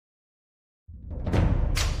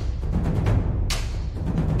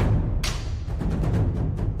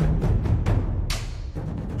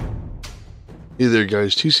Hey there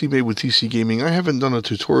guys, TC Made with TC Gaming. I haven't done a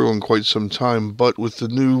tutorial in quite some time, but with the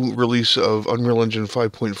new release of Unreal Engine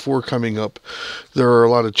 5.4 coming up, there are a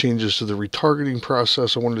lot of changes to the retargeting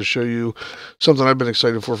process. I wanted to show you something I've been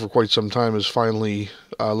excited for quite some time. Is finally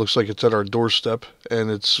looks like it's at our doorstep, and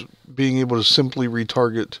it's being able to simply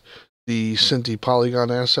retarget the Synty Polygon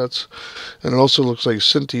assets. And it also looks like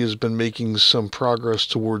Synty has been making some progress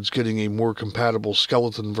towards getting a more compatible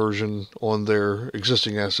skeleton version on their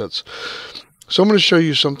existing assets. So I'm going to show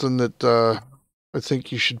you something that I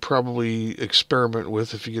think you should probably experiment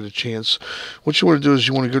with if you get a chance. What you want to do is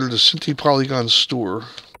you want to go to the Synty Polygon store.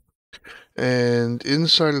 And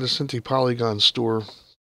inside of the Synty Polygon store,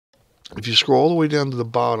 if you scroll all the way down to the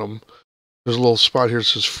bottom, there's a little spot here that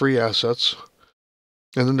says free assets.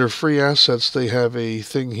 And under free assets, they have a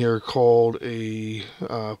thing here called a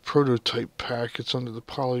prototype pack. It's under the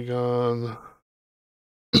Polygon.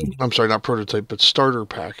 I'm sorry, not prototype, but starter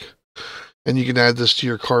pack. And you can add this to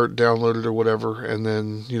your cart, download it or whatever, and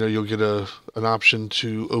then you'll get an option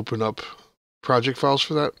to open up project files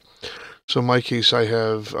for that. So in my case, I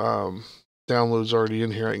have downloads already in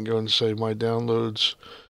here. I can go and say my downloads,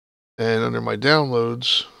 and under my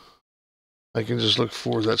downloads, I can just look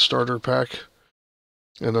for that starter pack.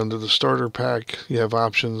 And under the starter pack, you have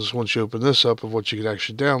options once you open this up of what you can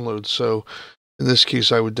actually download. So in this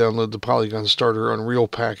case, I would download the Polygon Starter Unreal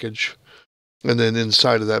package. And then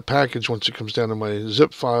inside of that package, once it comes down to my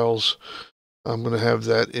zip files, I'm going to have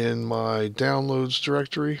that in my downloads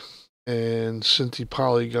directory. And Synty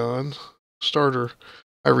Polygon Starter,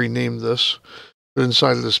 I renamed this. But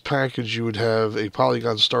inside of this package, you would have a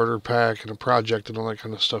Polygon Starter pack and a project and all that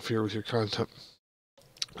kind of stuff here with your content.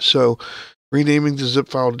 So renaming the zip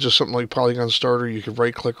file to just something like Polygon Starter, you can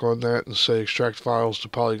right click on that and say extract files to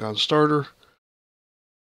Polygon Starter.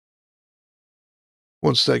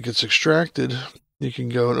 Once that gets extracted, you can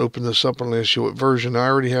go and open this up and ask you what version. I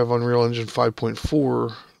already have Unreal Engine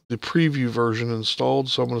 5.4, the preview version installed,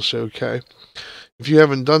 so I'm going to say OK. If you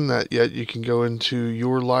haven't done that yet, you can go into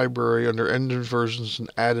your library under engine versions and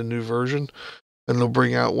add a new version, and it'll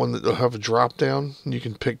bring out one that will have a drop down. And you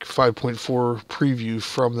can pick 5.4 preview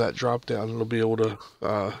from that drop down, and it'll be able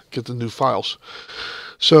to get the new files.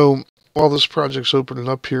 So while this project's opening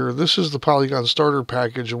up here, this is the Polygon Starter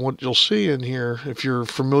package, and what you'll see in here, if you're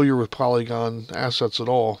familiar with Polygon assets at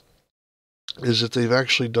all, is that they've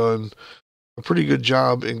actually done a pretty good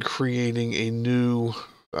job in creating a new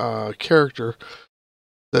character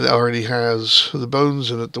that already has the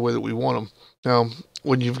bones in it the way that we want them. Now,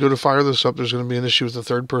 when you go to fire this up, there's going to be an issue with the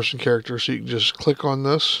third-person character, so you can just click on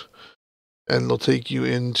this, and it'll take you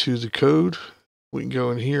into the code. We can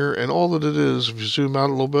go in here, and all that it is, if you zoom out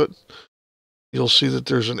a little bit, you'll see that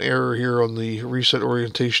there's an error here on the reset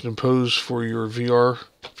orientation and pose for your VR.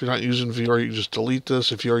 If you're not using VR, you can just delete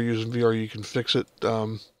this. If you are using VR, you can fix it.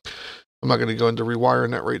 I'm not going to go into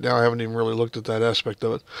rewiring that right now. I haven't even really looked at that aspect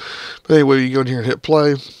of it. But anyway, you go in here and hit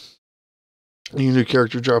play. Your new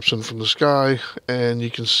character drops in from the sky, and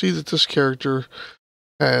you can see that this character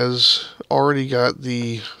has already got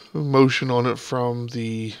the motion on it from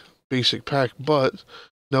the basic pack, but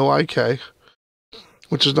no IK,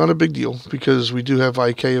 which is not a big deal because we do have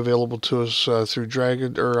IK available to us through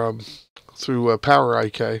Dragon or through Power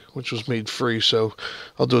IK, which was made free. So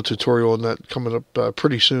I'll do a tutorial on that coming up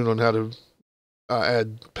pretty soon on how to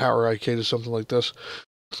add Power IK to something like this.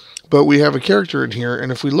 But we have a character in here, and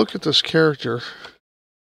if we look at this character,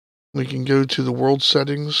 we can go to the world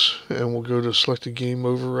settings, and we'll go to select a game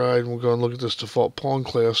override, and we'll go and look at this default pawn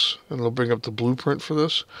class, and it'll bring up the blueprint for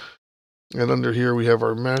this. And under here we have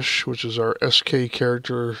our mesh, which is our SK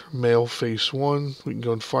character male face 1. We can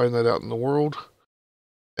go and find that out in the world.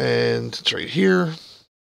 And it's right here.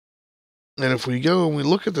 And if we go and we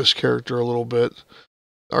look at this character a little bit,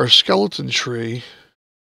 our skeleton tree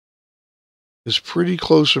is pretty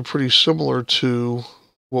close or pretty similar to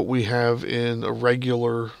what we have in a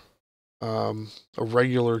regular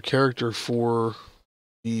character for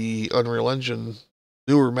the Unreal Engine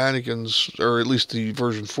newer mannequins, or at least the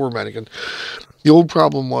version 4 mannequin. The old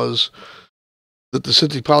problem was that the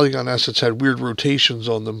Synty Polygon assets had weird rotations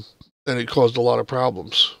on them, and it caused a lot of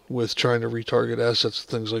problems with trying to retarget assets and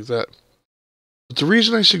things like that. But the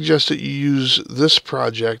reason I suggest that you use this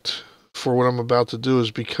project for what I'm about to do is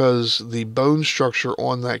because the bone structure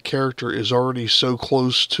on that character is already so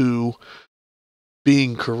close to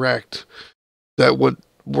being correct that what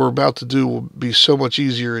we're about to do will be so much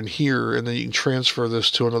easier in here, and then you can transfer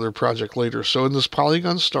this to another project later. So in this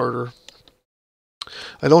Polygon Starter,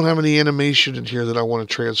 I don't have any animation in here that I want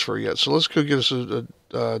to transfer yet. So let's go get us a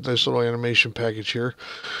nice little animation package here.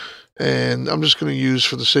 And I'm just going to use,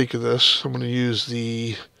 for the sake of this, I'm going to use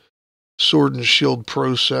the Sword and Shield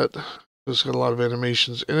Pro set. It's got a lot of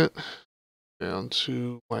animations in it. Down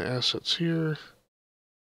to my assets here.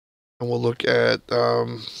 And we'll look at, I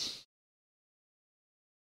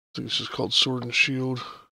think this is called Sword and Shield.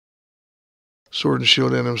 Sword and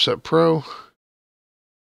Shield Anim Set Pro.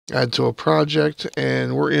 Add to a project,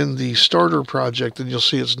 and we're in the starter project, and you'll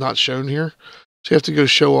see it's not shown here. So you have to go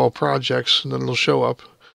show all projects, and then it'll show up.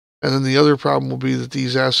 And then the other problem will be that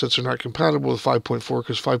these assets are not compatible with 5.4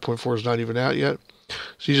 because 5.4 is not even out yet.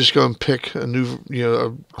 So you just go and pick a new,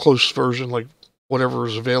 a close version, like whatever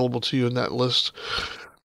is available to you in that list.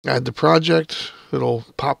 Add the project. It'll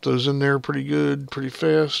pop those in there pretty good, pretty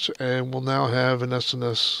fast, and we'll now have an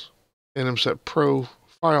SNS Anim Set Pro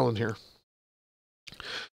file in here.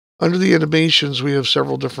 Under the animations, we have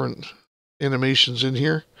several different animations in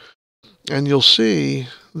here. And you'll see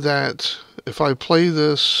that if I play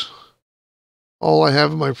this, all I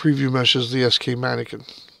have in my preview mesh is the SK mannequin.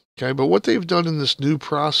 Okay, but what they've done in this new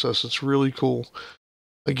process, it's really cool.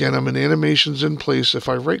 Again, I'm in animations in place. If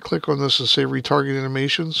I right click on this and say retarget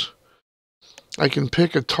animations, I can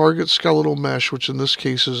pick a target skeletal mesh, which in this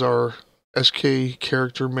case is our SK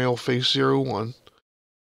character male face 01.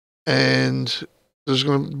 And there's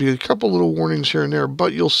going to be a couple little warnings here and there,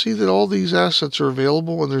 but you'll see that all these assets are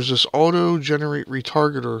available, and there's this auto generate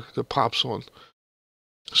retargeter that pops on.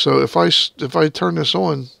 So if I turn this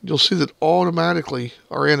on, you'll see that automatically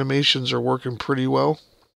our animations are working pretty well.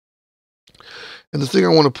 And the thing I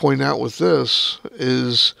want to point out with this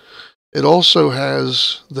is it also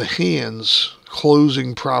has the hands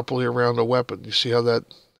closing properly around a weapon. You see how that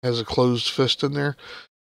has a closed fist in there?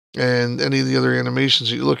 And any of the other animations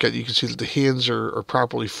that you look at, you can see that the hands are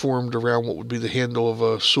properly formed around what would be the handle of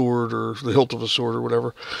a sword or the hilt of a sword or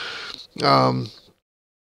whatever.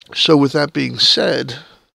 So with that being said,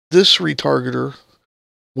 this retargeter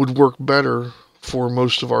would work better for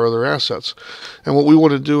most of our other assets. And what we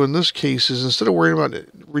want to do in this case is, instead of worrying about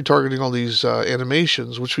retargeting all these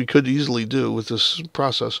animations, which we could easily do with this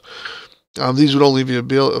process, these would only be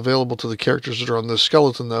available to the characters that are on this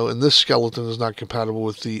skeleton, though, and this skeleton is not compatible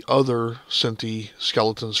with the other Synty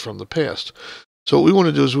skeletons from the past. So what we want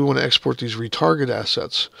to do is we want to export these retarget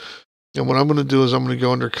assets. And what I'm going to do is I'm going to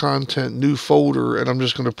go under Content, New Folder, and I'm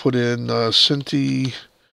just going to put in Synty,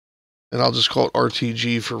 and I'll just call it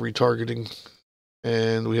RTG for retargeting.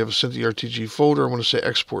 And we have a Synty RTG folder. I'm going to say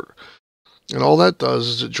Export. And all that does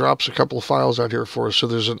is it drops a couple of files out here for us. So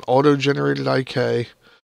there's an auto-generated IK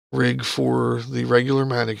rig for the regular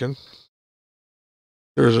mannequin.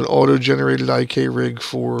 There's an auto-generated IK rig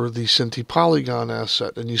for the Synty Polygon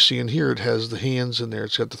asset. And you see in here it has the hands in there.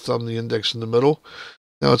 It's got the thumb, the index in the middle.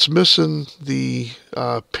 Now it's missing the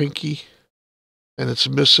pinky, and it's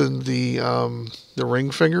missing the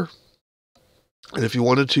ring finger. And if you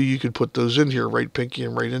wanted to, you could put those in here, right pinky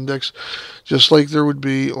and right index, just like there would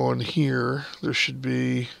be on here. There should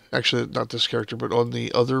be, actually not this character, but on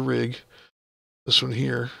the other rig, this one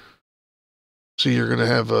here. So you're going to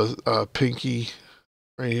have a pinky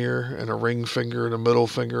right here, and a ring finger, and a middle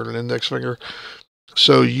finger, and an index finger.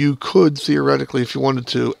 So you could theoretically, if you wanted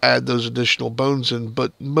to, add those additional bones in,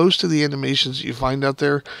 but most of the animations that you find out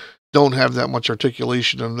there don't have that much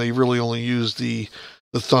articulation, and they really only use the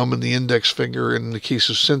thumb and the index finger. In the case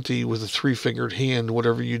of Synty, with a 3-fingered hand,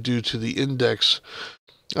 whatever you do to the index,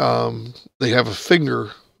 they have a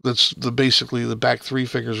finger that's basically the back 3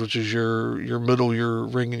 fingers, which is your middle, your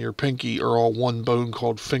ring, and your pinky, are all one bone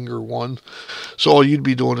called finger 1. So all you'd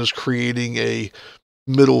be doing is creating a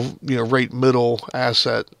middle, right middle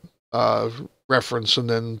asset reference, and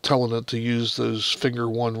then telling it to use those finger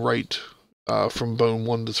 1 right from bone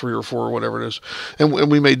 1 to 3 or 4 or whatever it is.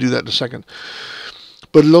 And we may do that in a second.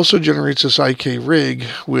 But it also generates this IK rig,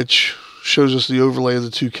 which shows us the overlay of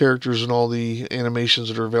the two characters and all the animations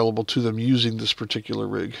that are available to them using this particular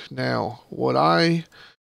rig. Now, what I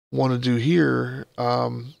want to do here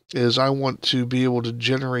is I want to be able to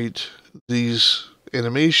generate these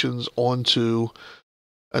animations onto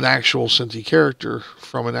an actual Synty character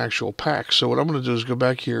from an actual pack. So what I'm going to do is go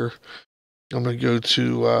back here. I'm going to go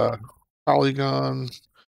to Polygon,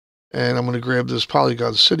 and I'm going to grab this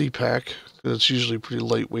Polygon City pack. It's usually pretty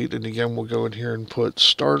lightweight. And again, we'll go in here and put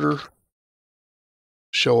Starter,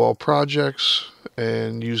 Show All Projects,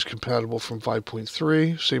 and use Compatible from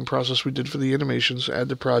 5.3. Same process we did for the animations. Add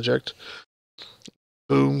the project.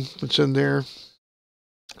 Boom, it's in there.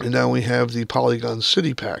 And now we have the Polygon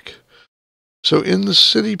City pack. So in the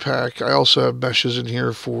City pack, I also have meshes in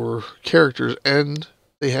here for characters, and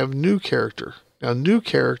they have new character. Now, new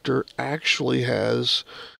character actually has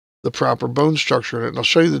the proper bone structure in it, and I'll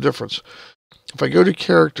show you the difference. If I go to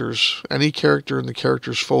characters, any character in the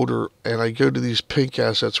characters folder, and I go to these pink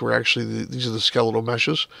assets where actually these are the skeletal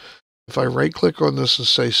meshes, if I right click on this and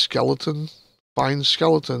say skeleton, find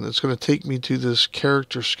skeleton, it's going to take me to this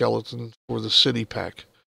character skeleton for the city pack,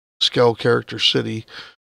 scale character city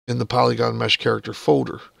in the polygon mesh character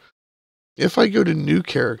folder. If I go to new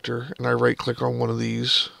character and I right click on one of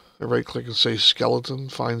these, I right click and say skeleton,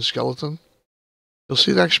 find skeleton, you'll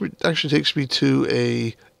see it actually takes me to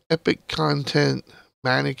a epic content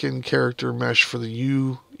mannequin character mesh for the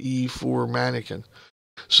UE4 mannequin.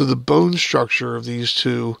 So the bone structure of these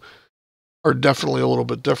two are definitely a little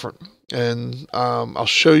bit different. And I'll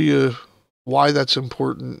show you why that's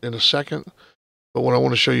important in a second. But what I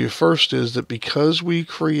want to show you first is that because we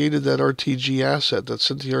created that RTG asset, that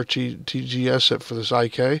Synty RTG asset for this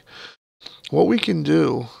IK, what we can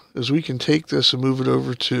do is we can take this and move it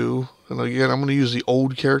over to, and again, I'm going to use the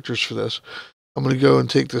old characters for this. I'm going to go and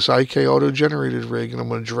take this IK auto-generated rig, and I'm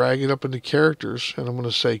going to drag it up into characters, and I'm going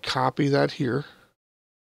to say copy that here.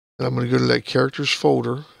 And I'm going to go to that characters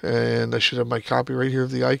folder, and I should have my copy right here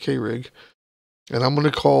of the IK rig. And I'm going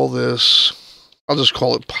to call this, I'll just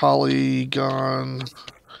call it Polygon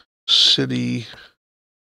City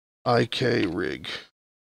IK rig.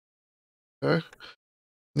 Okay.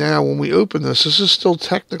 Now, when we open this, this is still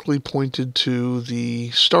technically pointed to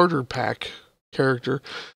the starter pack character.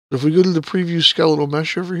 But if we go to the preview skeletal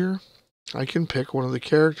mesh over here, I can pick one of the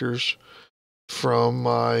characters from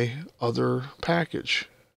my other package.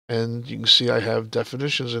 And you can see I have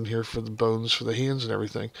definitions in here for the bones, for the hands and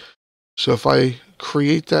everything. So if I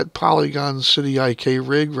create that Polygon City IK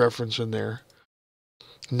rig reference in there,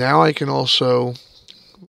 now I can also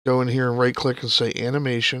go in here and right click and say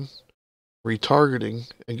animation,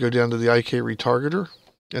 retargeting, and go down to the IK retargeter.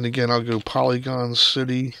 And again, I'll go Polygon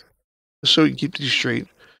City, so you can keep these straight,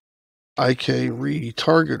 IK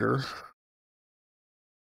retargeter.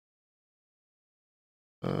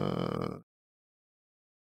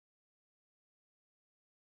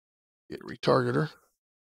 Get retargeter.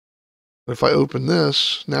 If I open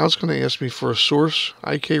this, now it's going to ask me for a source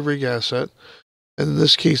IK rig asset. And in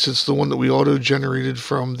this case, it's the one that we auto-generated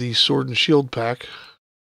from the Sword and Shield pack.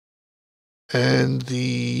 And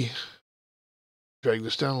drag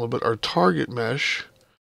this down a little bit, our target mesh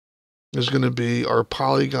is going to be our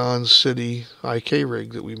Polygon City IK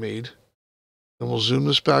rig that we made. And we'll zoom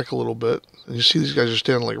this back a little bit. And you see these guys are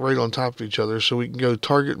standing like right on top of each other. So we can go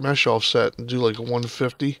target mesh offset and do like a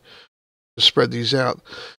 150 to spread these out.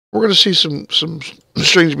 We're going to see some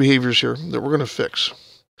strange behaviors here that we're going to fix.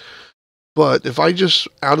 But if I just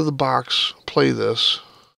out of the box play this,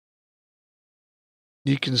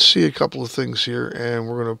 you can see a couple of things here, and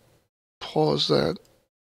we're going to pause that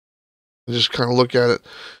and just kind of look at it.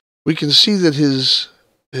 We can see that his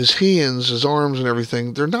hands, his arms and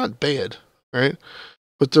everything, they're not bad, right?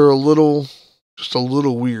 But they're just a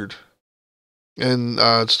little weird. And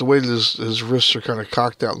it's the way that his wrists are kind of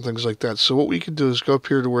cocked out and things like that. So what we can do is go up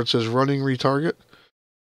here to where it says running retarget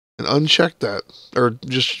and uncheck that, or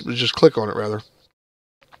just click on it rather.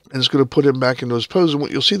 And it's going to put him back into his pose. And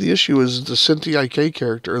what you'll see the issue is the Synty IK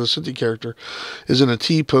character, or the Synty character, is in a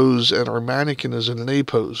T pose, and our mannequin is in an A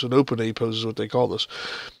pose. An open A pose is what they call this.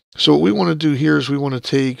 So what we want to do here is we want to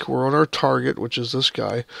take, we're on our target, which is this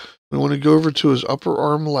guy. We want to go over to his upper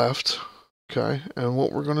arm left. Okay, and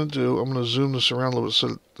what we're going to do, I'm going to zoom this around a little bit so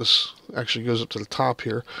that this actually goes up to the top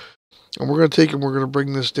here. And we're going to take and we're going to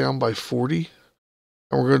bring this down by 40.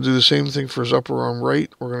 And we're going to do the same thing for his upper arm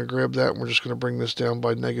right. We're going to grab that and we're just going to bring this down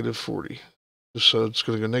by -40. So it's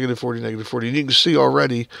going to go -40, -40. And you can see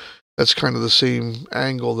already that's kind of the same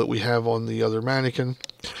angle that we have on the other mannequin.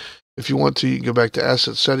 If you want to, you can go back to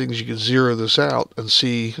asset settings. You can zero this out and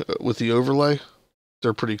see with the overlay,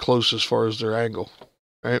 they're pretty close as far as their angle,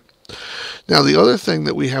 right? Now, the other thing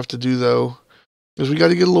that we have to do, though, is we got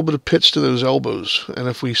to get a little bit of pitch to those elbows. And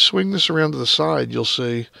if we swing this around to the side, you'll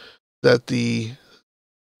see that the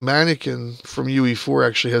mannequin from UE4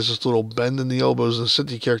 actually has this little bend in the elbows, and the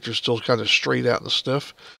Synty character is still kind of straight out and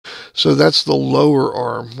stiff. So that's the lower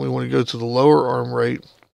arm. We want to go to the lower arm right.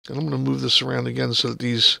 And I'm going to move this around again so that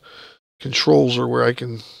these controls are where I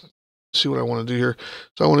can see what I want to do here.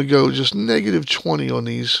 So I want to go just -20 on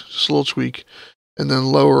these, just a little tweak. And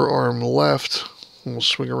then lower arm left, and we'll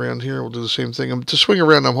swing around here. We'll do the same thing. To swing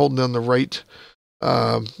around, I'm holding down the right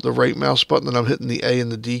mouse button, and I'm hitting the A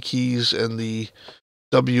and the D keys and the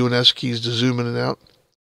W and S keys to zoom in and out.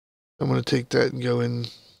 I'm going to take that and go in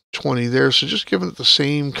 20 there. So just giving it the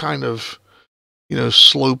same kind of,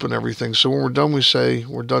 slope and everything. So when we're done, we say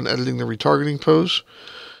we're done editing the retargeting pose.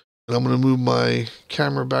 And I'm going to move my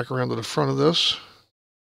camera back around to the front of this.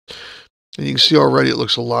 And you can see already it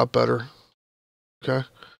looks a lot better. Okay.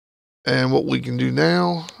 And what we can do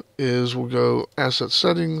now is we'll go asset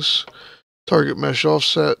settings, target mesh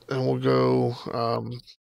offset, and we'll go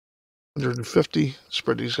 150,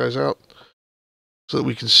 spread these guys out so that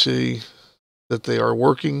we can see that they are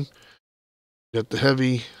working. Got the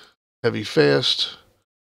heavy, heavy fast,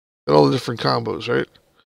 got all the different combos, right?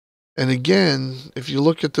 And again, if you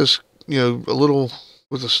look at this, a little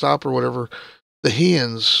with a stop or whatever, the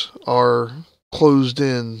hands are closed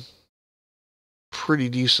in pretty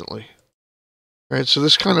decently. Right, so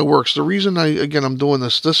this kind of works. The reason I'm doing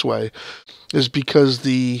this way is because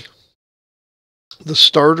the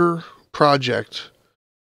starter project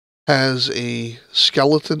has a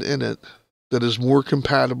skeleton in it that is more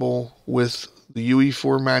compatible with the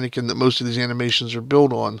UE4 mannequin that most of these animations are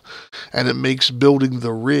built on, and it makes building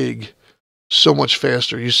the rig so much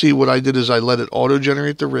faster. You see, what I did is I let it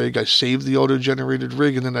auto-generate the rig, I saved the auto-generated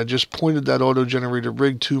rig, and then I just pointed that auto-generated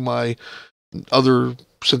rig to my other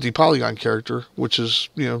Synty Polygon character, which is,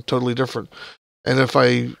 totally different. And if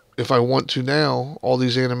I want to now, all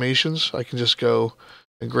these animations, I can just go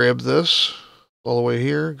and grab this all the way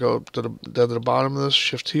here, go up to down to the bottom of this,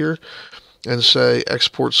 shift here, and say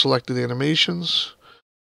export selected animations.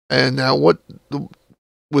 And now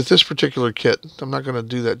with this particular kit, I'm not going to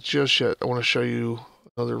do that just yet. I want to show you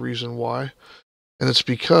another reason why. And it's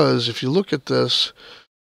because if you look at this,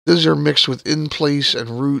 these are mixed with in place and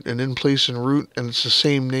root and in place and root, and it's the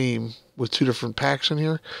same name with two different packs in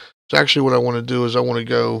here. So actually what I want to do is I want to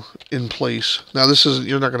go in place. Now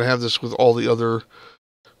you're not going to have this with all the other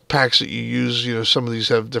packs that you use. Some of these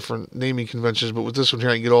have different naming conventions, but with this one here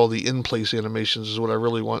I can get all the in place animations is what I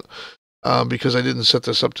really want. Because I didn't set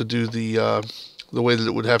this up to do the way that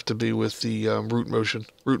it would have to be with the root motion.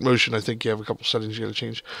 Root motion, I think you have a couple settings you got to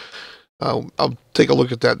change. I'll take a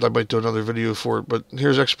look at that. I might do another video for it. But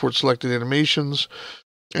here's export selected animations.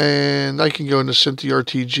 And I can go into Synty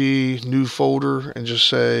RTG, new folder, and just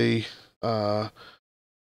say, I'll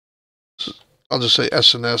just say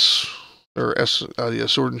SNS, or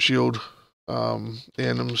Sword and Shield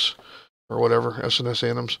anims, or whatever, SNS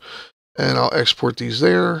anims. And I'll export these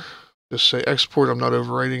there. Just say export. I'm not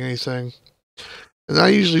overwriting anything. And I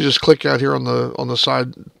usually just click out here on the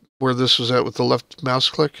side where this was at with the left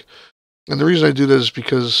mouse click. And the reason I do that is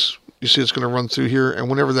because you see it's going to run through here, and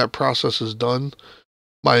whenever that process is done,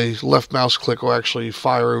 my left mouse click will actually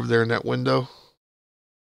fire over there in that window.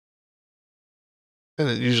 And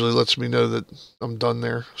it usually lets me know that I'm done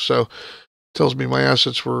there. So it tells me my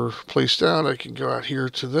assets were placed out. I can go out here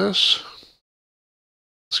to this.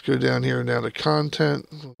 Let's go down here now to content,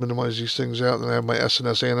 minimize these things out, and I have my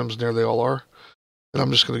SNS anims, and there they all are. And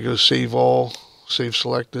I'm just going to go save all, save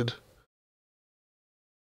selected,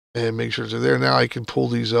 and make sure they're there. Now I can pull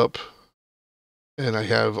these up, and I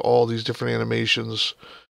have all these different animations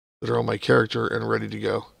that are on my character and ready to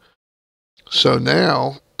go. So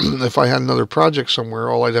now, if I had another project somewhere,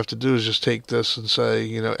 all I'd have to do is just take this and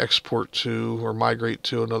say, export to or migrate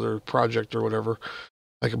to another project or whatever.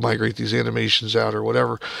 I can migrate these animations out or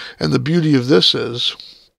whatever. And the beauty of this is,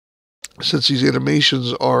 since these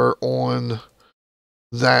animations are on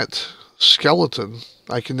that skeleton,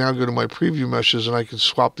 I can now go to my preview meshes and I can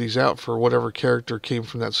swap these out for whatever character came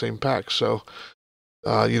from that same pack. So,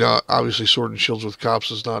 obviously Sword and Shields with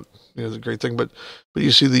cops is not, the great thing, but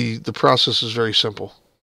you see the process is very simple.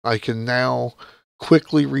 I can now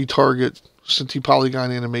quickly retarget Synty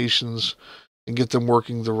Polygon animations and get them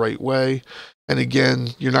working the right way. And again,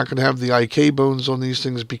 you're not going to have the IK bones on these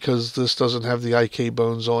things because this doesn't have the IK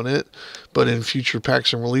bones on it. But in future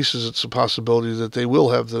packs and releases, it's a possibility that they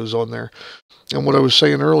will have those on there. And what I was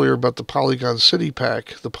saying earlier about the Polygon City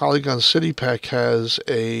pack, the Polygon City pack has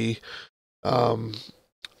a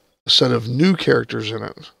set of new characters in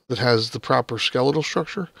it that has the proper skeletal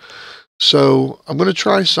structure. So I'm going to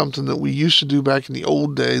try something that we used to do back in the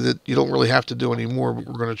old day that you don't really have to do anymore, but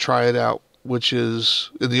we're going to try it out, which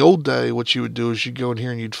is, in the old day, what you would do is you'd go in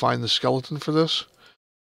here and you'd find the skeleton for this.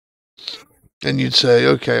 And you'd say,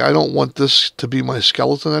 okay, I don't want this to be my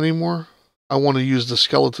skeleton anymore. I want to use the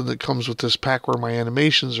skeleton that comes with this pack where my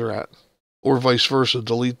animations are at. Or vice versa,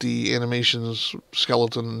 delete the animations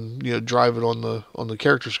skeleton, drive it on the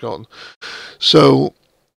character skeleton. So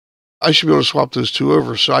I should be able to swap those two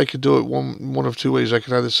over. So I could do it one of two ways. I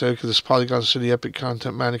could either say, okay, this Polygon City Epic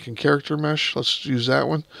Content Mannequin Character Mesh, let's use that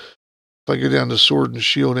one. If I go down to Sword and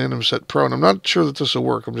Shield Anim Set Pro, and I'm not sure that this will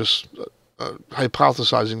work, I'm just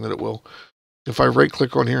hypothesizing that it will. If I right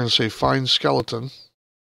click on here and say Find Skeleton,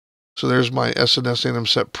 so there's my SNS Anim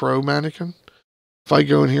Set Pro mannequin. If I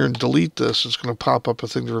go in here and delete this, it's going to pop up a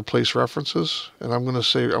thing to replace references. And I'm going to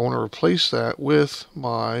say I want to replace that with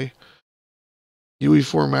my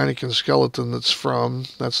UE4 mannequin skeleton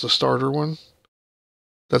that's the starter one.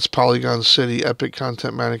 That's Polygon City Epic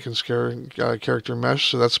Content Mannequin Character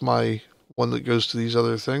Mesh. So that's my one that goes to these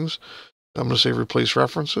other things. I'm going to say replace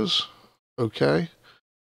references. Okay.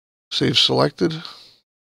 Save selected.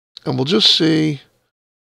 And we'll just see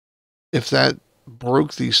if that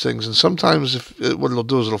broke these things. And sometimes what it'll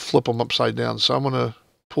do is it'll flip them upside down. So I'm going to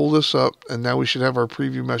pull this up, and now we should have our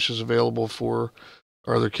preview meshes available for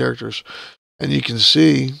our other characters. And you can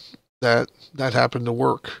see that happened to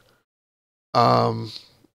work.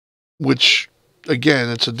 Which, again,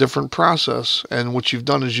 it's a different process. And what you've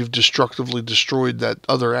done is you've destructively destroyed that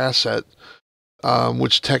other asset,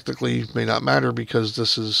 which technically may not matter because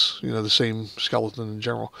this is, the same skeleton in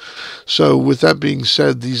general. So with that being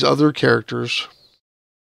said, these other characters,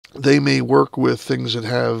 they may work with things that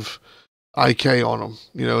have IK on them,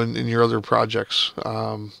 in your other projects.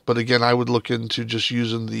 But again, I would look into just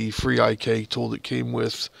using the free IK tool that came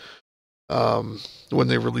with when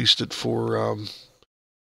they released it for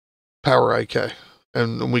Power IK,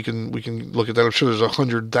 and we can look at that. I'm sure there's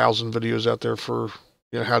 100,000 videos out there for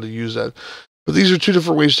how to use that. But these are two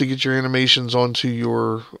different ways to get your animations onto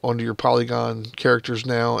your Polygon characters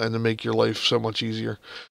now, and to make your life so much easier.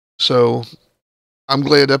 So I'm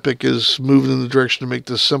glad Epic is moving in the direction to make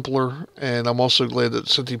this simpler, and I'm also glad that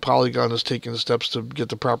Synty Polygon is taking steps to get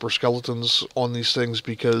the proper skeletons on these things,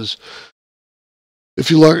 because if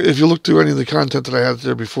you look through any of the content that I had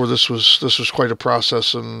there before, this was quite a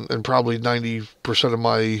process, and probably 90% of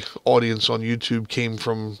my audience on YouTube came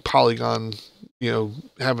from Polygon,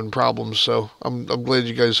 having problems. So I'm glad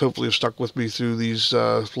you guys hopefully have stuck with me through these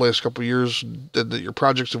last couple of years, that your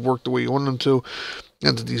projects have worked the way you want them to,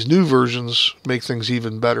 and that these new versions make things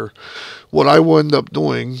even better. What I will end up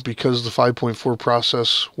doing, because the 5.4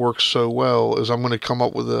 process works so well, is I'm going to come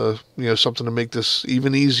up with something to make this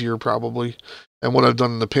even easier, probably. And what I've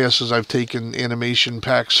done in the past is I've taken animation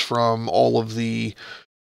packs from all of the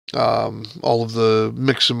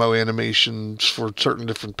Mixamo animations for certain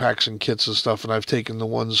different packs and kits and stuff, and I've taken the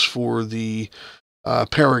ones for the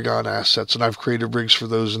Paragon assets, and I've created rigs for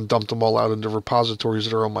those and dumped them all out into repositories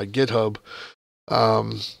that are on my GitHub.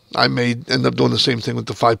 I may end up doing the same thing with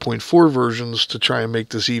the 5.4 versions to try and make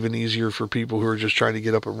this even easier for people who are just trying to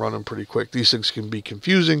get up and running pretty quick. These things can be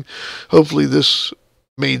confusing. Hopefully this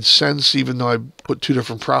made sense, even though I put two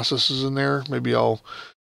different processes in there. Maybe I'll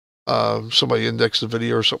somebody index the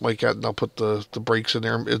video or something like that, and I'll put the breaks in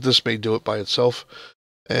there. This may do it by itself.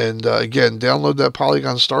 And again, download that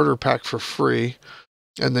Polygon starter pack for free,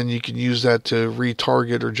 and then you can use that to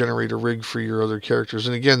retarget or generate a rig for your other characters.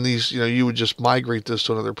 And again, these, you would just migrate this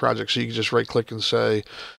to another project. So you can just right click and say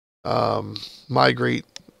migrate,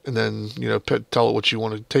 and then tell it what you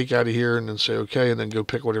want to take out of here, and then say okay, and then go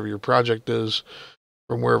pick whatever your project is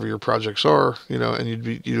from wherever your projects are,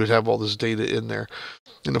 and you would have all this data in there.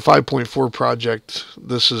 In the 5.4 project,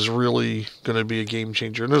 this is really going to be a game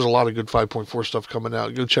changer, and there's a lot of good 5.4 stuff coming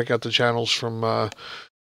out. Go check out the channels from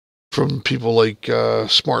people like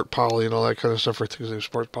Smart Poly and all that kind of stuff. I think his name's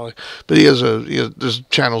Smart Poly, but there's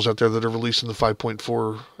channels out there that are releasing the 5.4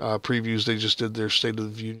 previews. They just did their state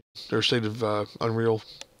of Unreal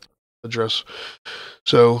address.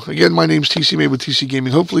 So again, my name's TC Made with TC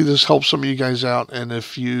Gaming. Hopefully this helps some of you guys out, and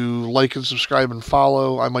if you like and subscribe and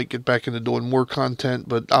follow, I might get back into doing more content,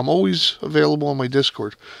 but I'm always available on my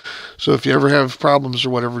Discord. So if you ever have problems or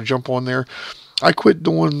whatever, jump on there. I quit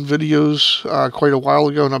doing videos quite a while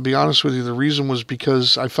ago, and I'll be honest with you, the reason was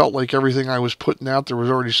because I felt like everything I was putting out, there was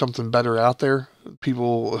already something better out there.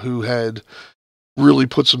 People who had really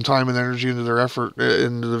put some time and energy into their effort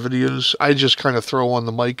into the videos. I just kind of throw on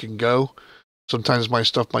the mic and go. Sometimes my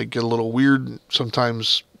stuff might get a little weird.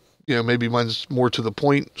 Sometimes, maybe mine's more to the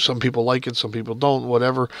point. Some people like it, some people don't,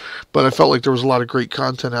 whatever. But I felt like there was a lot of great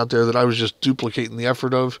content out there that I was just duplicating the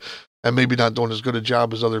effort of, and maybe not doing as good a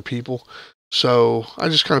job as other people. So I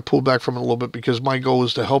just kind of pulled back from it a little bit, because my goal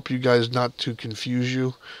is to help you guys, not to confuse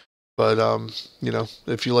you. But,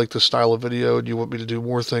 if you like this style of video and you want me to do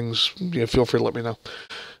more things, feel free to let me know.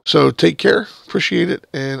 So take care, appreciate it,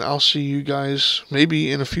 and I'll see you guys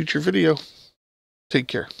maybe in a future video. Take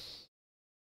care.